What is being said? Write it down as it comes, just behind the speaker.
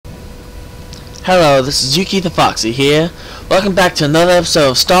Hello, this is Yuki the Foxy here. Welcome back to another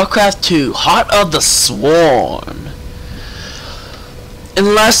episode of StarCraft II, Heart of the Swarm. In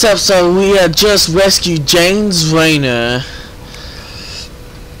the last episode, we had just rescued James Rayner.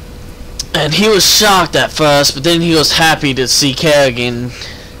 And he was shocked at first, but then he was happy to see Kerrigan.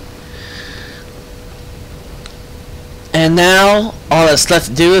 And now, all that's left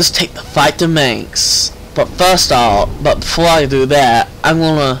to do is take the fight to Manx. But before I do that, I'm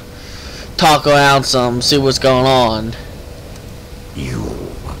gonna talk around some, see what's going on.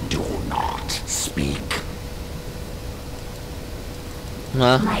 You do not speak.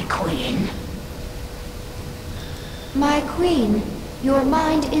 Huh? My queen. My queen, your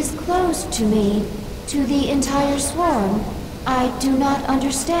mind is closed to me, to the entire swarm. I do not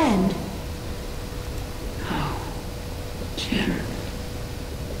understand. Jim.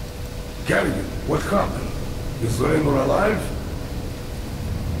 Kerrigan, what happened? Is Raynor alive?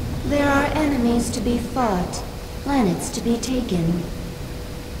 There are enemies to be fought, planets to be taken.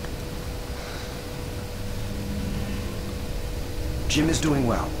 Jim is doing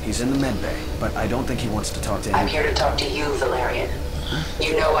well. He's in the med bay, but I don't think he wants to talk to I'm anyone. here to talk to you, Valerian.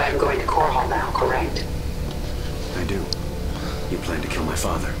 You know I am going to Core Hall now, correct? I do. You plan to kill my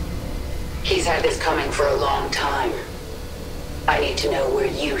father. He's had this coming for a long time. I need to know where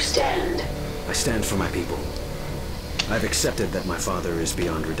you stand. I stand for my people. I've accepted that my father is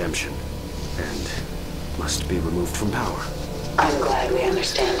beyond redemption, and must be removed from power. I'm glad we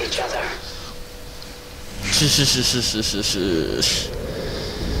understand each other.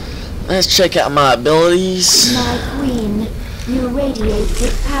 Let's check out my abilities. My queen, you radiate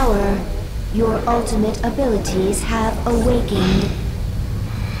with power. Your ultimate abilities have awakened.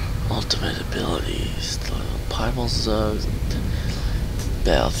 Ultimate abilities. Primal Zerg.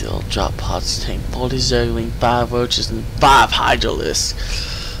 Battlefield. Drop pods contain 40 Zergling, 5 roaches, and 5 Hydralisks.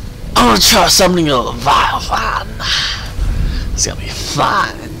 I'm gonna try summoning a Leviathan. It's gonna be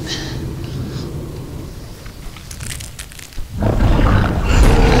fun.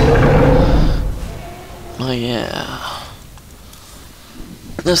 Oh yeah.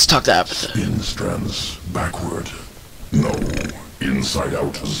 Let's talk to Abathur. Spin strands backward. No. Inside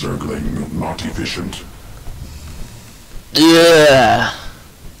out Zergling, not efficient. Yeah.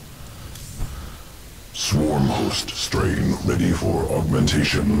 Swarm host strain ready for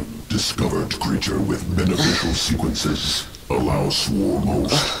augmentation. Discovered creature with beneficial sequences. Allow swarm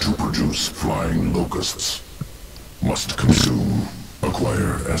host to produce flying locusts. Must consume.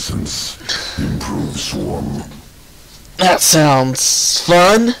 Acquire essence. Improve swarm. That sounds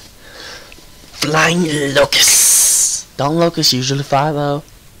fun. Flying locusts. Don't locusts usually fly though?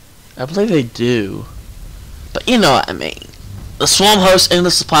 I believe they do. But you know what I mean. The swarm host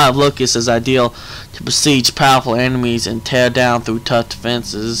endless supply of locusts is ideal to besiege powerful enemies and tear down through tough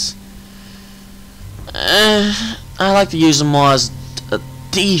defenses. I like to use them more as a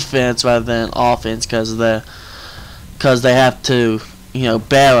defense rather than offense because they have to, you know,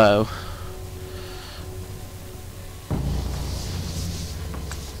 barrow.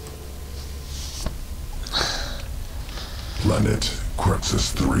 Planet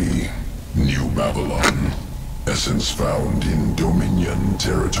Crexus 3. New Babylon. Essence found in Dominion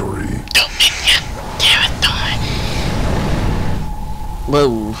territory. Dominion territory.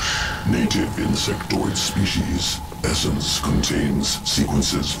 Whoa. Native insectoid species. Essence contains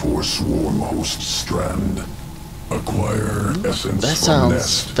sequences for swarm host strand. Acquire essence That from sounds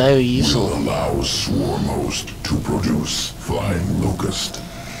nest. very useful. Will allow swarm host to produce flying locust.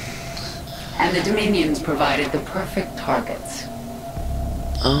 And the Dominions provided the perfect targets.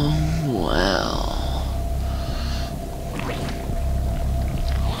 Oh wow.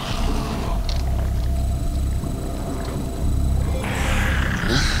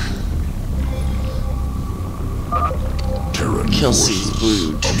 Terran Kill forces seed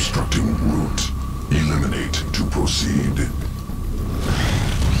brood. obstructing route. Eliminate to proceed.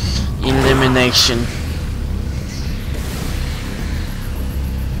 Elimination.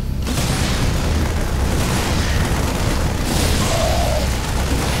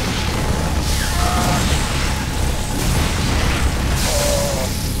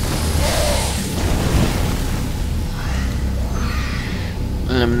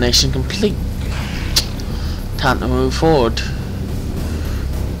 Elimination complete. Time to move forward.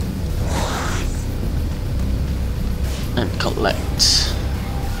 And collect.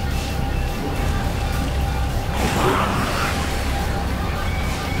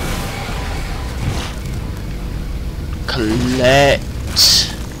 Collect.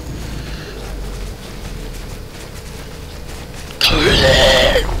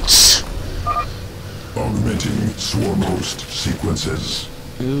 Augmenting swarm host sequences.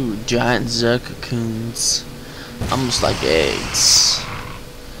 Ooh, giant zercocoons. Almost like eggs.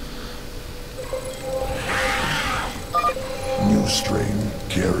 New strain,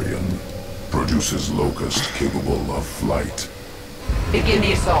 carrion, produces locust capable of flight. Begin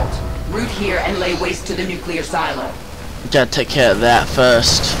the assault. Root here and lay waste to the nuclear silo. Gotta take care of that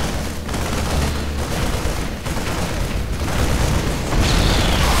first.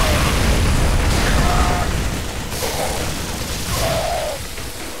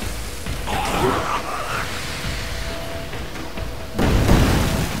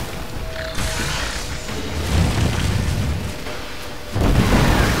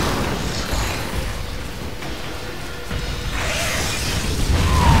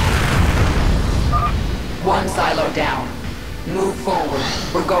 One silo down. Move forward.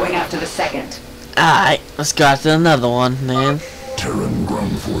 We're going after the second. Alright, let's go after another one, then. Terran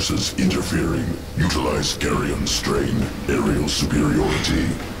ground forces interfering. Utilize carrion strain. Aerial superiority.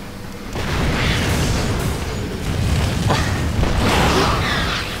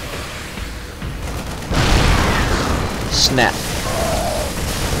 Snap.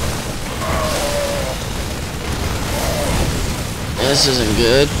 This isn't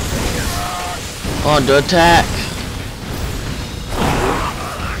good. On to attack.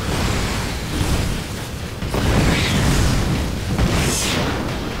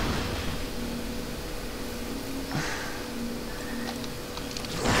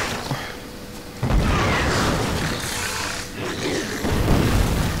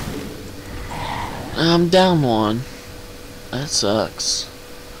 I'm down one. That sucks.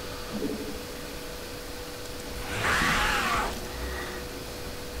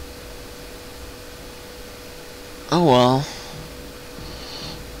 Oh well.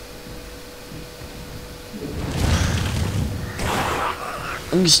 I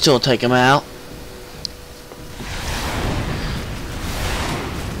can still take him out.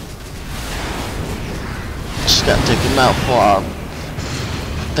 Just gotta take him out before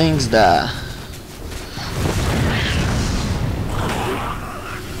things die.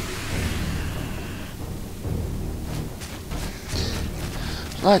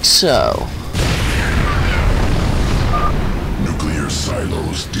 Like so. Nuclear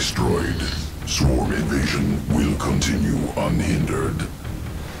silos destroyed. Swarm invasion will continue unhindered.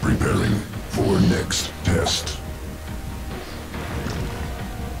 Preparing for next test.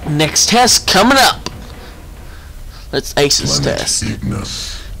 Next test coming up. Let's ace this Planet test.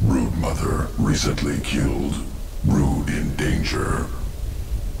 Ignis. Brood mother recently killed. Brood in danger.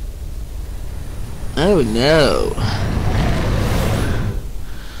 Oh no.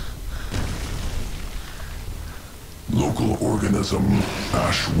 Local organism,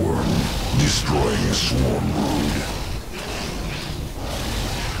 ashworm, destroying swarm brood.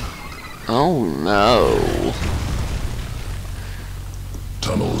 Oh no.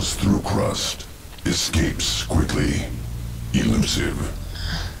 Tunnels through crust. Escapes quickly. Elusive.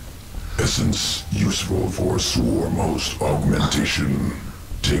 Essence useful for swarm host augmentation.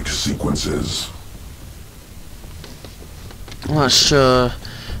 Take sequences. I'm not sure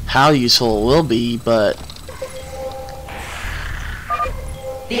how useful it will be, but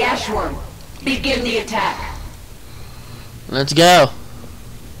The Ashworm. Begin the attack. let's go.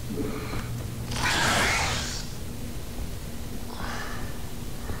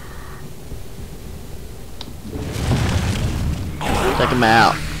 Take him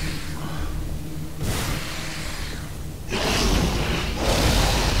out.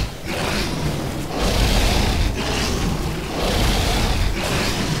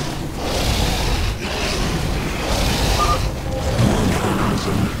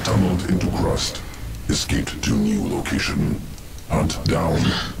 Tunneled into crust. Escaped to new location. Hunt down.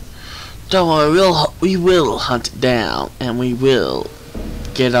 Don't worry, we will hunt down, and we will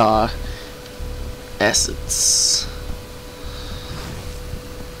get our essence.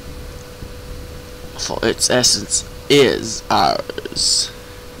 For its essence is ours.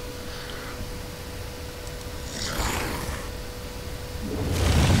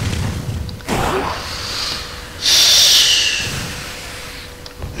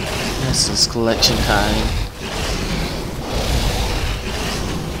 Essence collection time.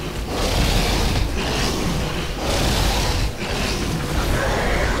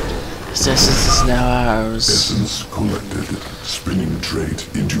 This essence is now ours. Essence collected. Spinning trait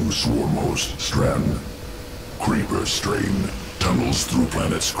into swarm host strand. Creeper strain. Tunnels through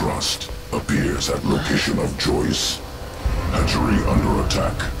planet's crust. Appears at location of choice. Hatchery under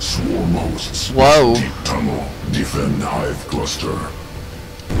attack. Swarm hosts. Whoa. Deep tunnel. Defend hive cluster.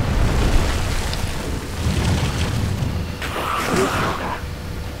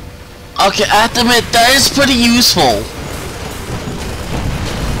 Okay, I have to admit, that is pretty useful.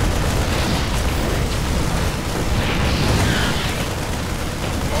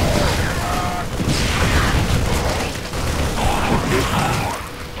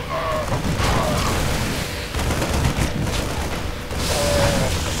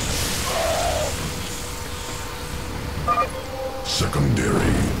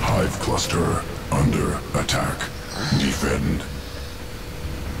 cluster under attack. Defend.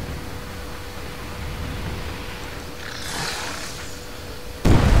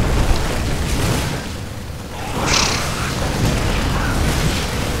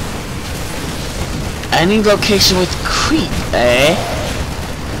 Any location with creep, eh?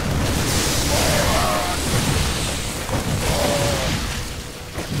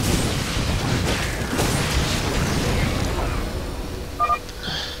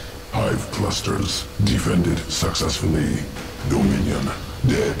 Hive clusters defended successfully. Dominion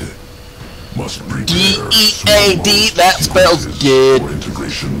dead. Must prepare D-E-A-D, that spells dead. for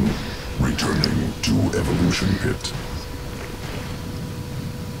integration. Returning to evolution pit.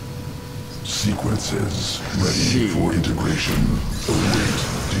 Sequences ready for integration. Await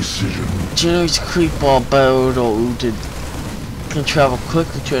decision. Generates creep ball boat or rooted. Can travel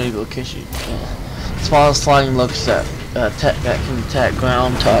quickly to any location. Smallest flying locusts that can attack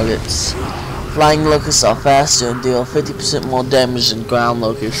ground targets. Flying locusts are faster and deal 50% more damage than ground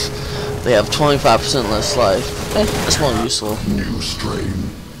locusts. They have 25% less life. That's more useful. New strain.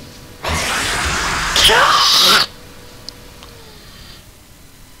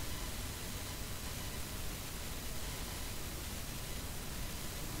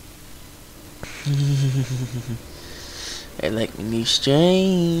 I like my new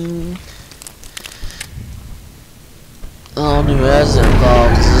strain. Oh, new as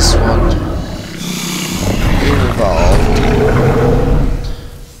involved is this one. Involved.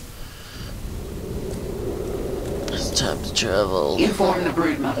 It's time to travel. Inform the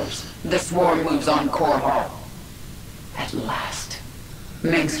brood mothers. The swarm moves on Core Hall. At last,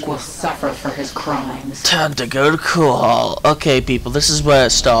 Minsk will suffer for his crimes. Time to go to Cool Hall. Okay, people, this is where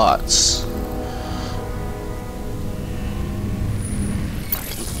it starts.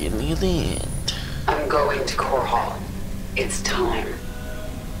 Get me the end. I'm going to Core Hall. It's time.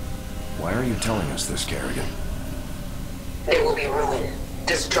 Why are you telling us this, Kerrigan? There will be ruin,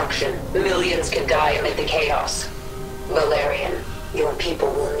 destruction. Millions can die amid the chaos. Valerian, your people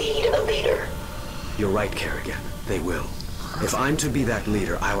will need a leader. You're right, Kerrigan. They will. If I'm to be that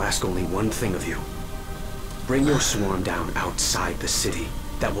leader, I'll ask only one thing of you. Bring your swarm down outside the city.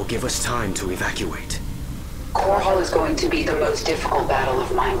 That will give us time to evacuate. Core Hall is going to be the most difficult battle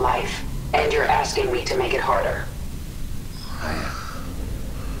of my life, and you're asking me to make it harder.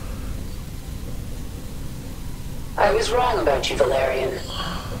 I was wrong about you, Valerian.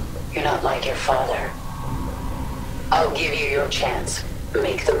 You're not like your father. I'll give you your chance.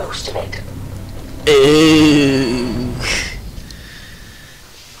 Make the most of it. Ew.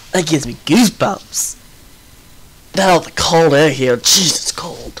 That gives me goosebumps. Now the cold air here, Jesus, it's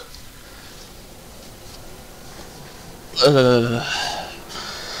cold.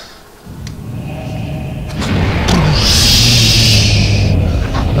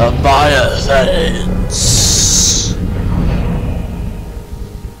 The fire ends.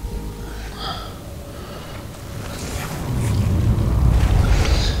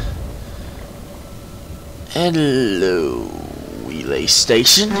 Hello, relay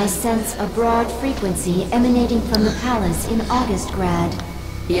station. I sense a broad frequency emanating from the palace in Augustgrad.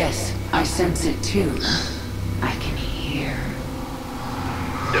 Yes, I sense it too. I can hear.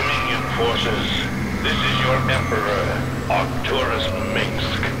 Dominion forces, this is your Emperor, Arcturus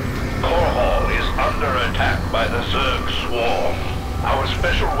Minsk. Core Hall is under attack by the Zerg swarm. Our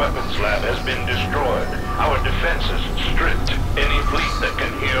special weapons lab has been destroyed. Our defenses stripped. Any fleet that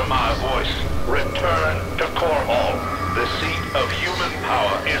can hear my voice, return to Core Hall. The seat of human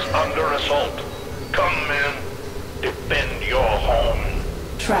power is under assault. Come, men. Defend your home.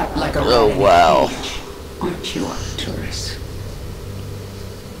 Trapped like a Oh, rat in a wow. cage. Aren't you, Arcturus?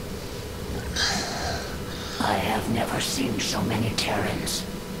 I have never seen so many Terrans.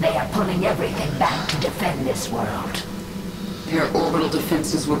 They are pulling everything back to defend this world. Their orbital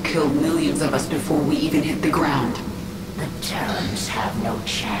defenses will kill millions of us before we even hit the ground. The Terrans have no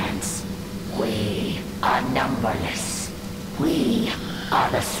chance. We are numberless. We are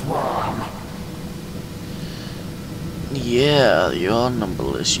the swarm. Yeah, you're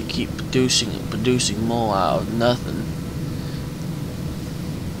numberless. You keep producing and producing more out of nothing.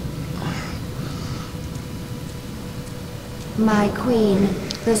 My queen,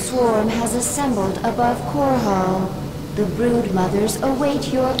 the swarm has assembled above Core Hall. The brood mothers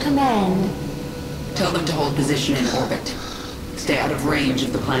await your command. Tell them to hold position in orbit. Stay out of range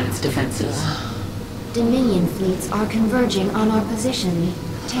of the planet's defenses. Dominion fleets are converging on our position.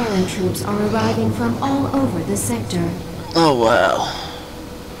 Terran troops are arriving from all over the sector. Oh, wow.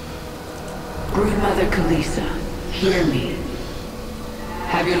 Broodmother Kalisa, hear me.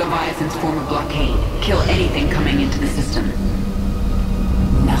 Have your Leviathans form a blockade. Kill anything coming into the system.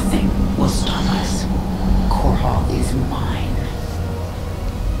 Nothing will stop us. Core Hall is mine.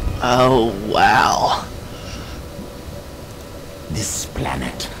 Oh, wow. This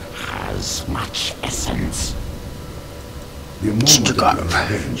planet has much essence. The moment of Got your it.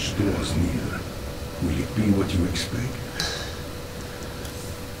 revenge draws near. Will it be what you expect?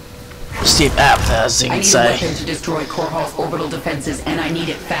 Steve App has I can need a say. weapon to destroy Core Hall's orbital defenses, and I need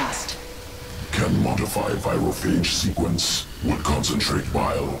it fast. Can modify virophage sequence. Would concentrate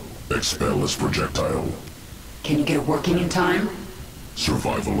bile. Expel as projectile. Can you get it working in time?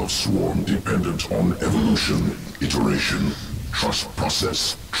 Survival of swarm dependent on evolution, iteration, trust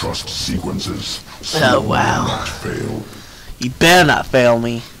process, trust sequences. Oh, wow. Will not fail. You better not fail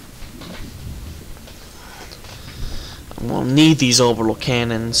me. I'm gonna need these orbital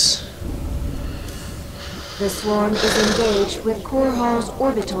cannons. The swarm is engaged with Core Hall's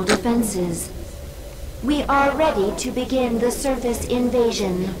orbital defenses. We are ready to begin the surface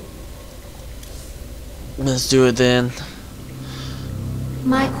invasion. Let's do it then.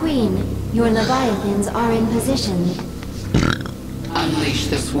 My queen, your Leviathans are in position. Unleash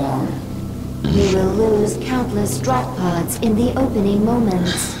the swarm. We will lose countless drop pods in the opening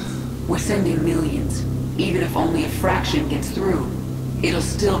moments. We're sending millions. Even if only a fraction gets through, it'll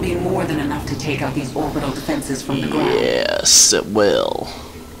still be more than enough to take out these orbital defenses from the ground. Yes, it will.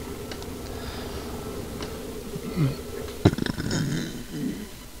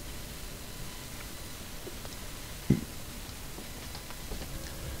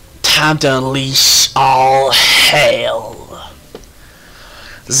 Time to unleash all hell.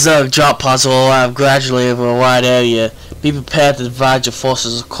 Zerg drop pods will arrive gradually over a wide area. Be prepared to divide your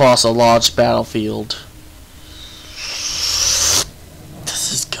forces across a large battlefield.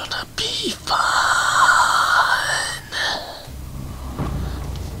 This is gonna be fun.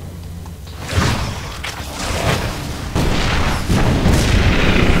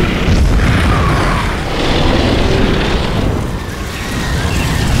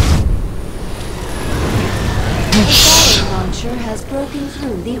 The battle launcher has broken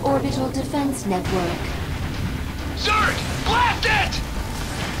through the orbital defense network. Zerg! Blast it!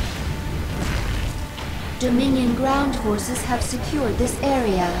 Dominion ground forces have secured this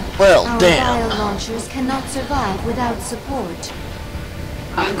area. Well, Our damn. bio launchers cannot survive without support.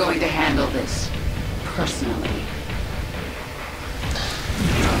 I'm going to handle this personally.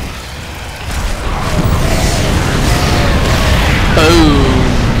 Boom.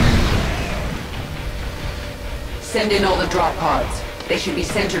 Send in all the drop pods. They should be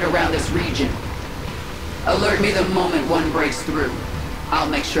centered around this region. Alert me the moment one breaks through. I'll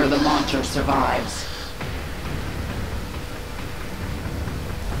make sure the launcher survives.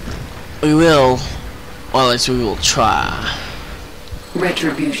 We will. Well, at least we will try.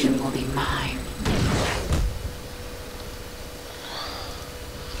 Retribution will be mine.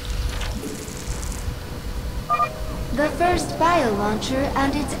 The first bio launcher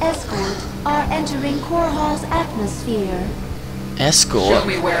and its escort are entering Core Hall's atmosphere. Show Escort.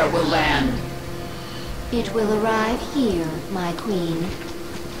 me where it will land. It will arrive here, my queen.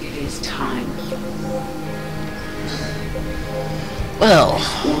 It is time. Well,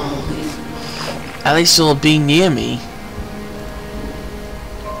 World is at least it'll be near me.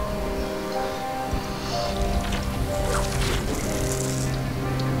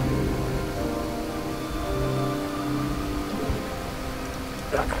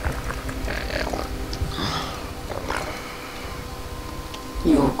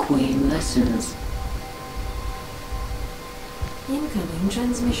 Your queen listens. Incoming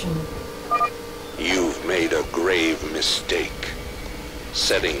transmission. You've made a grave mistake.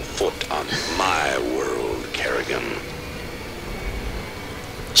 Setting foot on my world, Kerrigan.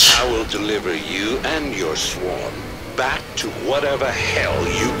 I will deliver you and your swarm back to whatever hell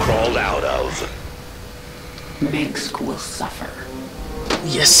you crawled out of. Minsk will suffer.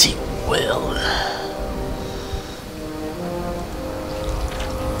 Yes, he will.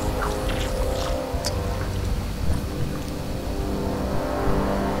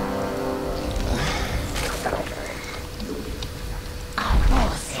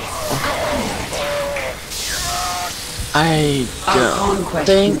 I Our don't conquest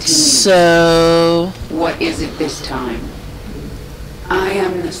think continues. so. What is it this time? I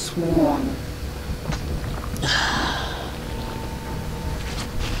am the swarm.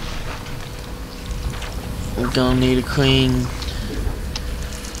 We're gonna need a queen.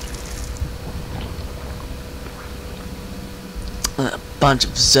 A bunch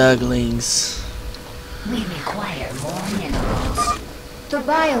of zerglings. We require more minerals. The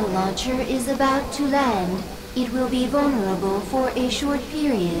bio launcher is about to land. It will be vulnerable for a short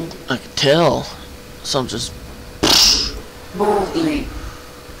period. I can tell. Some just Boldly.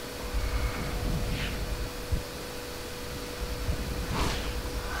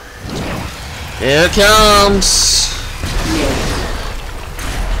 Here it comes. Yes.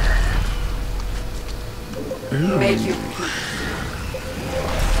 Make you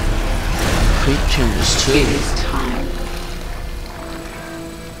Creep tunes It too. is time.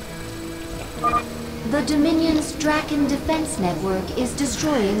 The Dominion's Draken defense network is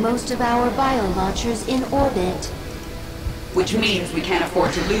destroying most of our biolaunchers in orbit. Which means we can't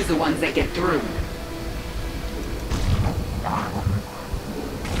afford to lose the ones that get through.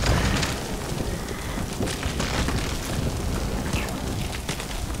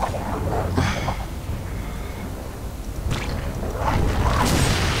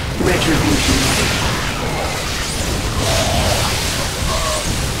 Retribution.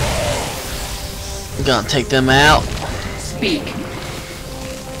 I'm gonna take them out. Speak.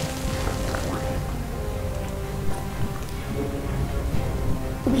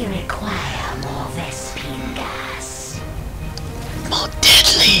 We require more Vespine gas. More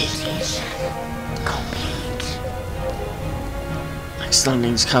deadly. Mission complete.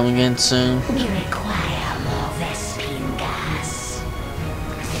 Something's coming in soon. We require more Vespine gas.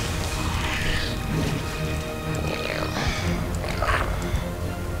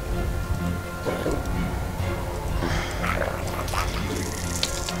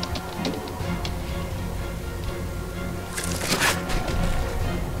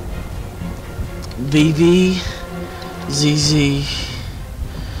 BB, ZZ.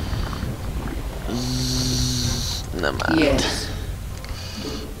 Never mind. Yes.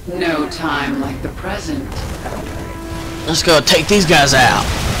 No time like the present. Let's go take these guys out.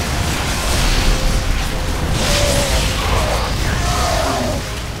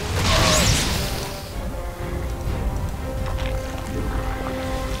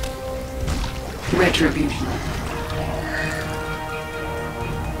 Retribution.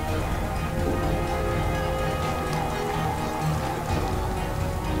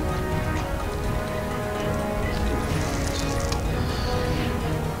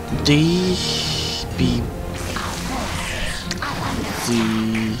 D B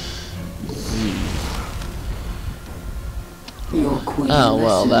Z Z. Your queen Oh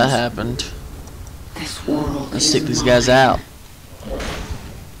well, that listens. happened. This world Let's is take these mine. guys out.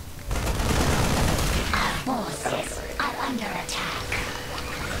 Our forces are under attack.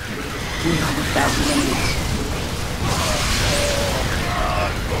 We are without limit.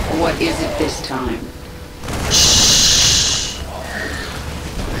 What is it this time?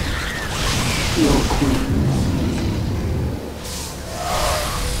 Your queen.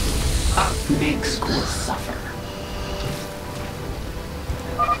 Mix will suffer.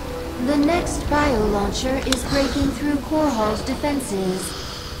 The next biolauncher is breaking through Core Hall's defenses.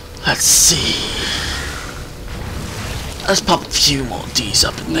 Let's see. Let's pop a few more D's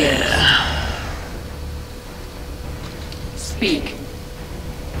up in there. Speak.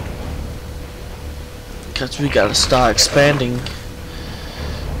 Cause we gotta start expanding.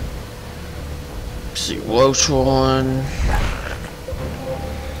 See, Rotron.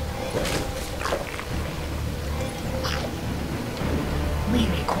 We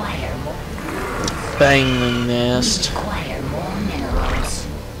require more. Bangling Nest. Require more minerals.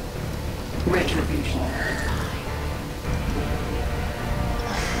 Retribution.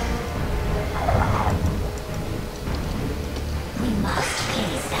 We must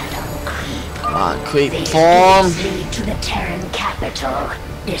place that old creep. Come on, creep These form. gates lead to the Terran capital.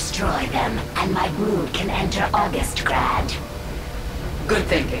 Destroy them, and my brood can enter Augustgrad. Good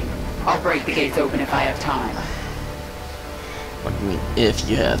thinking. I'll break the gates open if I have time. What do you mean, if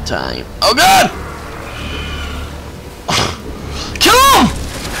you have time? Oh god! Kill him!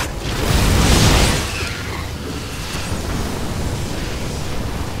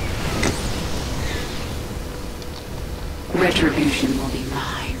 Retribution will be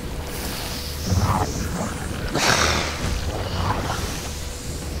mine.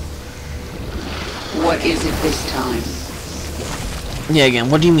 What is it this time? Yeah, again,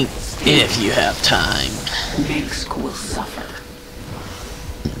 what do you mean, if you have time? Mix will suffer.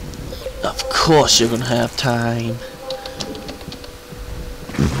 Of course you're gonna have time.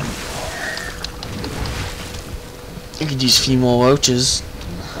 You could use a few more roaches.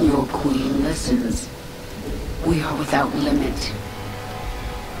 Your queen listens. We are without limit.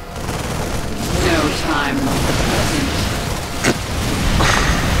 No time like the present.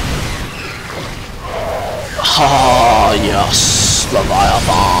 Ah, yes,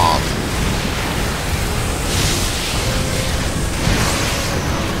 Leviathan.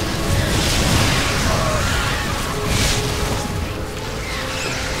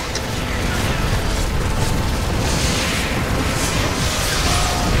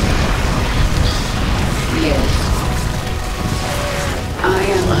 Yes. I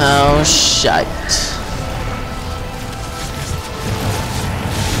am How more shite.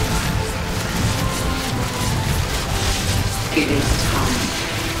 It is time.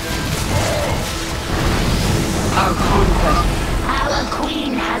 Our conquest. Our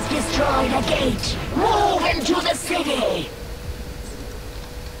queen has destroyed a gate. Move into the city.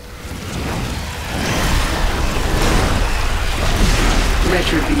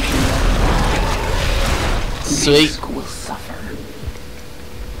 Retribution. Sweet. Minsk will suffer.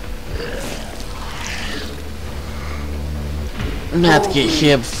 I'm gonna have to get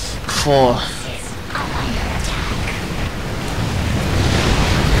here before.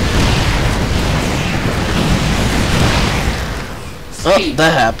 Oh,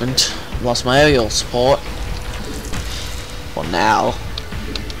 that happened. Lost my aerial support. Well, now.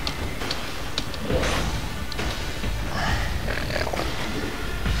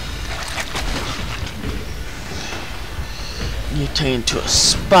 Mutate to a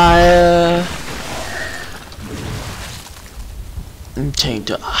spire. Mutate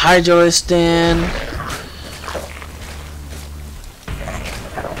to a hydrolistan.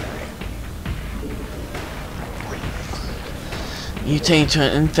 Mutate to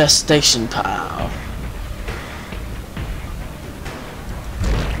an infestation pile.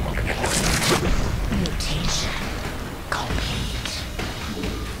 Mutation complete.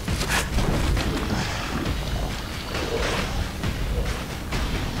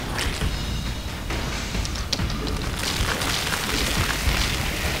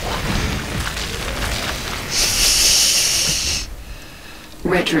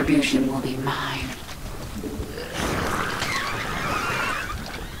 Retribution will be mine.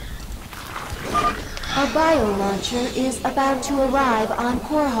 A bio-launcher is about to arrive on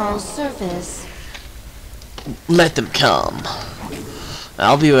Korhal's surface. Let them come.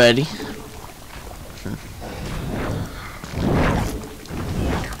 I'll be ready.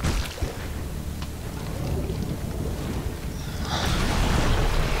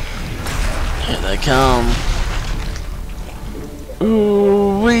 Here they come.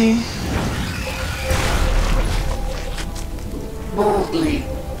 Ooh wee. Boldly.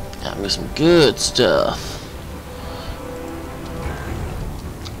 Got me some good stuff.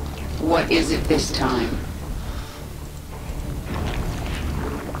 What is it this time?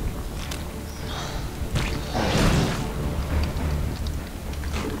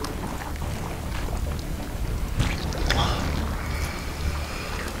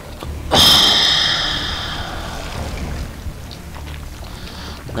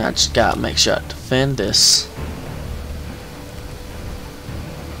 I just gotta make sure I defend this.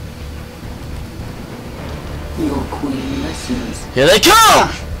 Your queen listens. Here they come!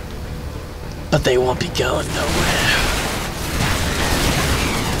 But they won't be going nowhere.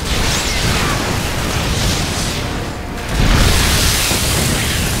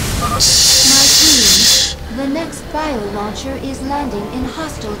 My queen, the next bio-launcher is landing in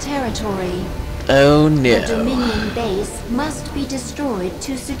hostile territory. Oh The no. Dominion base must be destroyed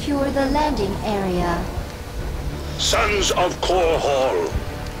to secure the landing area. Sons of Korhal,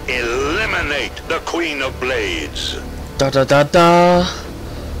 eliminate the Queen of Blades. Da da da da.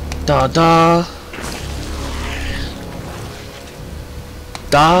 Da da.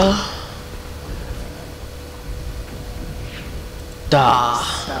 Da. Da.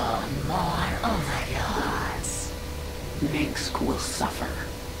 Some more overlords. Minsk will suffer.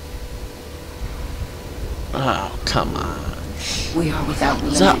 Oh, come on. We are without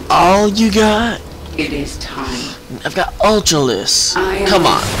Is that limit. all you got? It is time. I've got Ultralisk. I am Come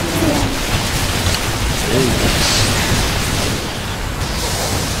on.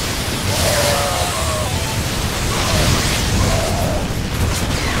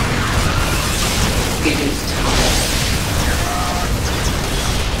 It is time.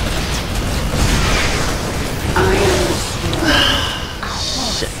 I am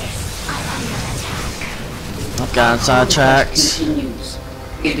I've got sidetracked. continues.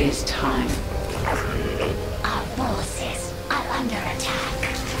 It is time. Our forces are under attack.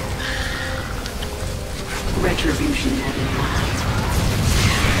 Retribution will be mine.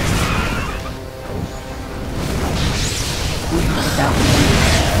 We are without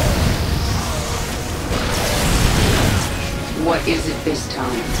limit. What is it this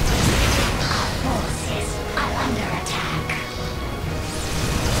time? Our forces are under attack.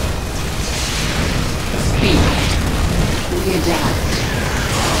 Speak. We adapt.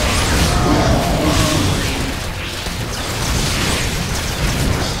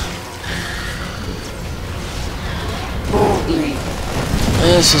 Boldly.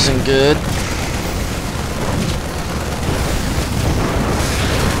 This isn't good.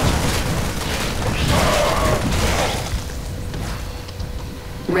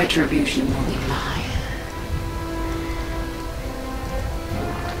 Retribution will be mine.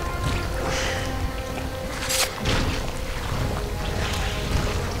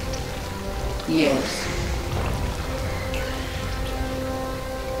 Yes.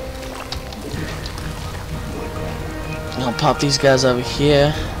 I'll pop these guys over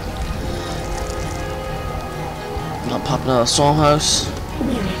here. I'll pop another Storm House.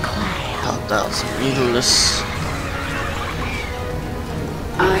 Pop out some Eagleus.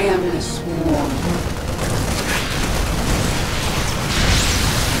 I am the swarm.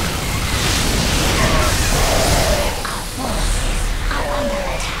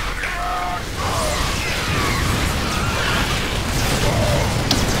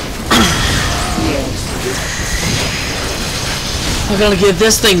 We're gonna get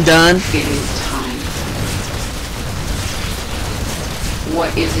this thing done. It is time.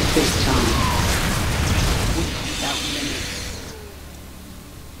 What is it this time? Without limit.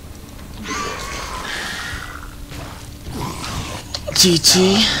 GG.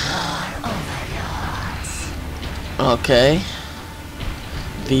 Okay.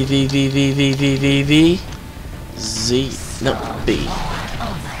 V. Z. No, B.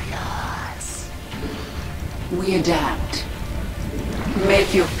 We adapt.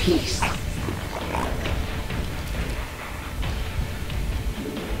 Make your peace.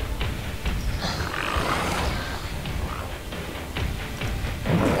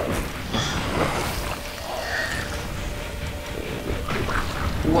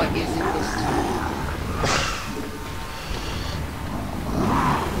 What is it this time?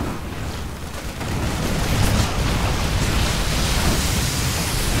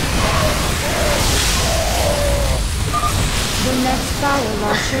 The next fire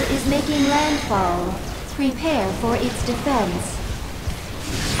launcher is making landfall. Prepare for its defense.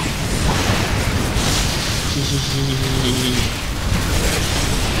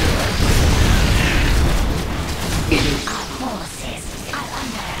 It is Forces are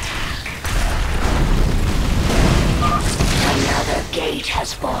under attack. Another gate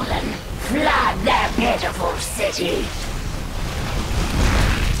has fallen. Flood their pitiful city.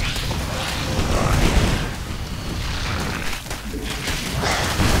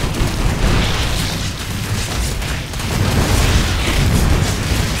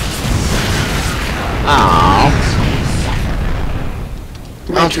 Aww.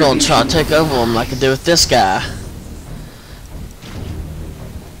 I'm just gonna try to take over him like I did with this guy.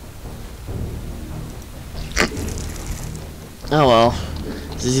 Oh well.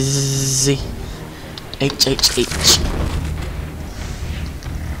 Z. H.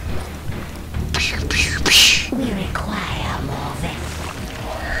 We require more victory.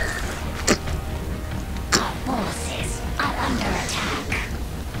 Our forces are under attack.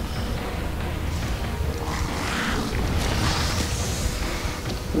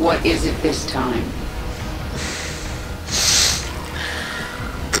 What is it this time?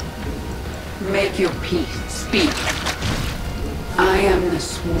 Make your peace. Speak. I am the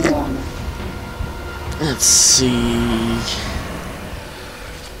swarm. Let's see.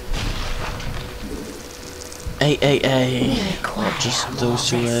 A. Or just those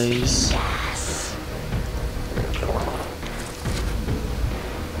two A's.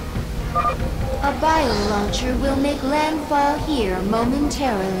 A bio launcher will make landfall here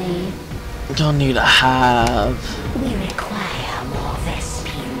momentarily. Don't need to have. We require more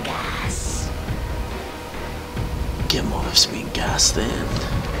Vespine gas. Get more speed gas then.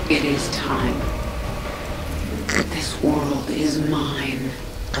 It is time. This world is mine.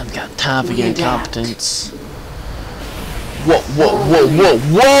 I've got time for your We adapt. incompetence. Whoa!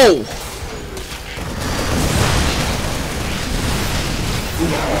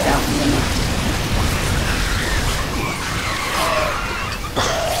 Without limit.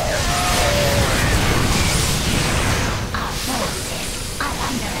 Our forces are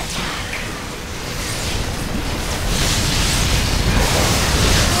under attack.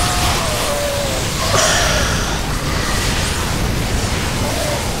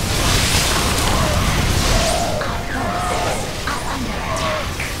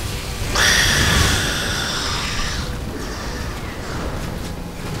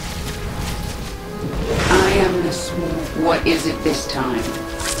 What is it this time?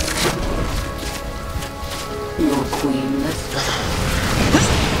 Your queenless?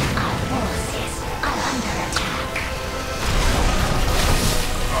 Our forces are under attack.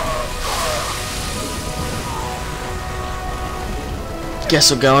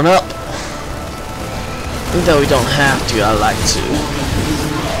 Guess we're going up. Even though we don't have to, I like to.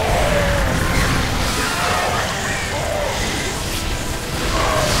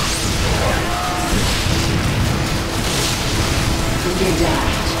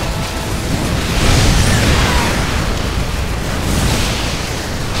 Adapt.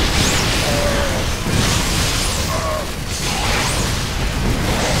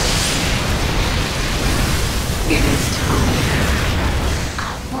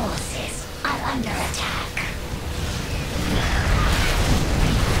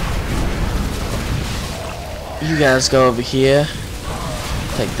 You guys go over here.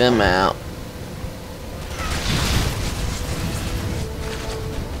 Take them out.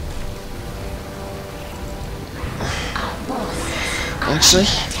 Actually,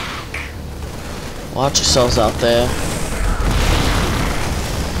 watch yourselves out there.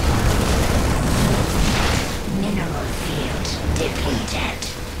 Mineral field depleted.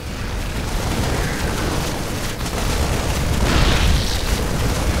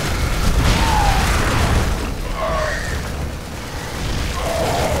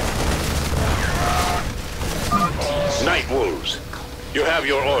 Night Wolves, you have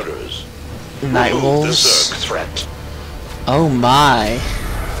your orders. Night Remove the Wolves. Zerg threat. Oh my.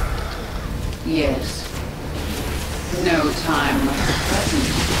 Yes. No time like the present.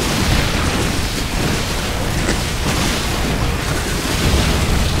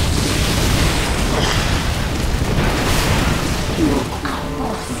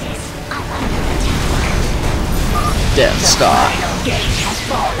 Death Star. Gate has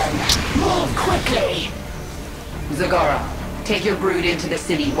fallen. Move quickly. Zagara, take your brood into the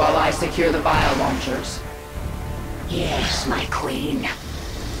city while I secure the bio launchers. Yes, my queen.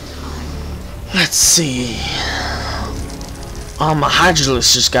 Let's see. Oh, my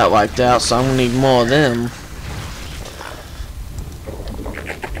Hydralisk just got wiped out, so I'm gonna need more of them.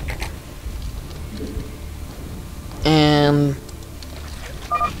 And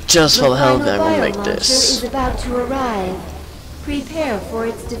just for the hell of it, I'm gonna make this. Is about to arrive. Prepare for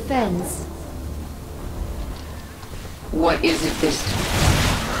its defense. What is it this time?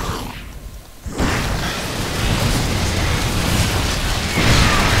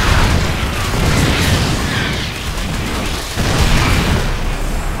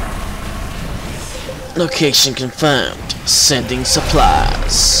 Location confirmed. Sending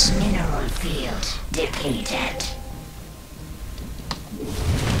supplies. Mineral field depleted.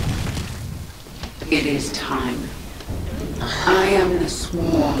 It is time. I am the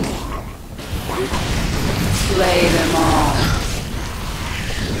swarm. Slay them all.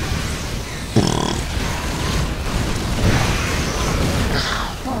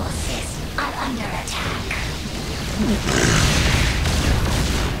 Forces are under attack.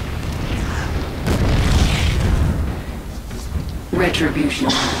 Retribution.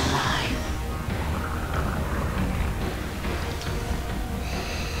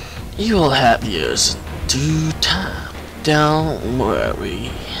 You will have yours in due time. Don't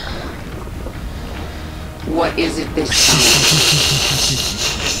worry. What is it this time?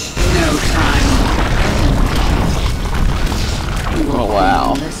 No time. Oh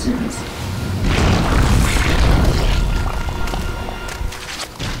wow. Listens.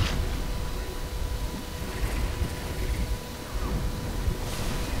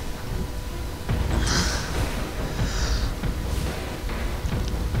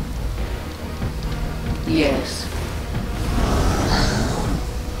 Yes.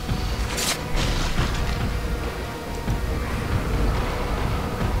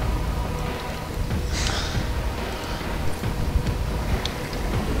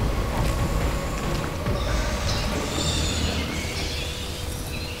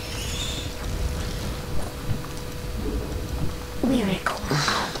 We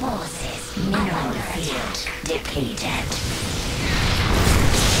require forces. Mineral field depleted.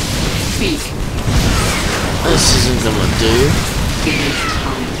 Speak. This isn't gonna do. It is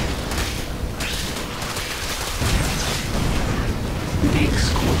time. Make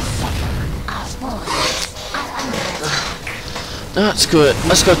school suffer. Our forces are under attack. That's good.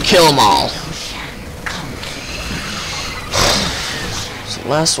 Let's go kill them all. It's the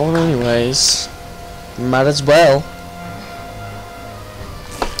last one anyways. Might as well.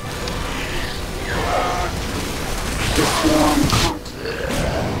 The swarm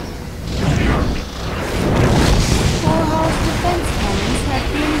Korhal's defense cannons have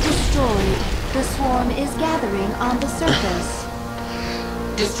been destroyed. The swarm is gathering on the surface.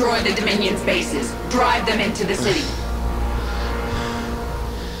 destroy the Dominion's bases. Drive them into the city.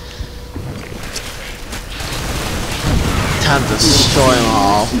 Time to destroy them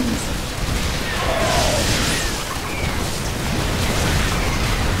all.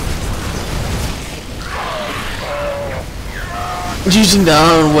 Using their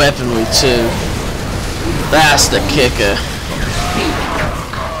own weaponry too. That's the kicker.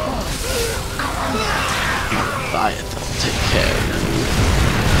 Leviathan will take care of them.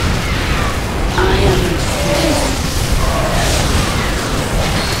 I am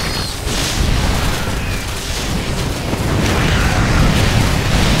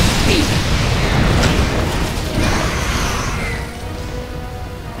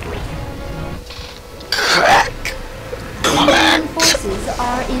Crack! Crack! Forces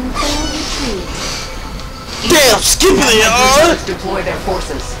are in full retreat. Damn, skipping it, Let's deploy their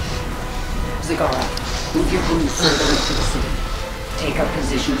forces. Zagara, move your brood further into the city. Take up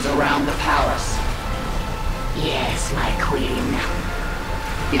positions around the palace. Yes, my queen.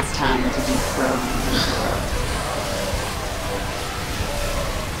 It's time to dethrone the Emperor.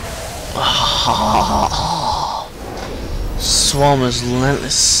 Swarm is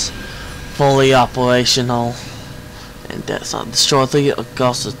relentless, fully operational, and that's not destroy 3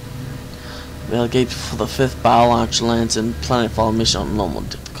 Augusta. Relegate for the 5th bio launcher lands in planetfall mission on normal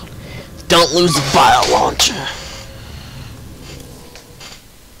difficulty. Don't lose the bio launcher.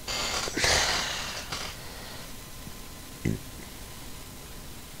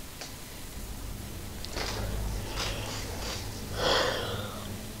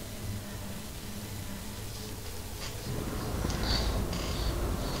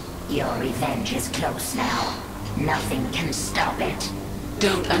 Your revenge is close now. Nothing can stop it.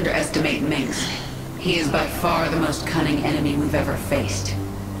 Don't underestimate Minsk. He is by far the most cunning enemy we've ever faced.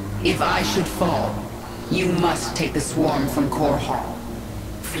 If I should fall, you must take the swarm from Core Hall.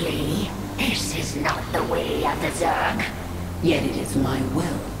 Flee? This is not the way of the Zerg. Yet it is my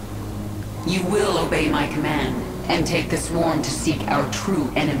will. You will obey my command, and take the swarm to seek our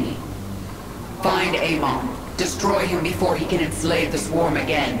true enemy. Find Amon. Destroy him before he can enslave the swarm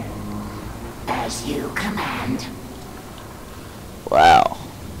again. As you command. Wow.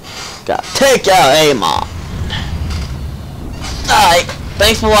 Gotta take out Amon. Alright,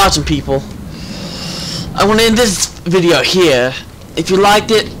 thanks for watching, people. I want to end this video here. If you liked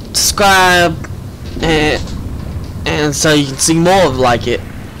it, subscribe, and so you can see more of like it.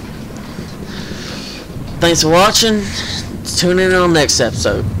 Thanks for watching. Tune in on the next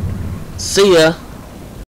episode. See ya.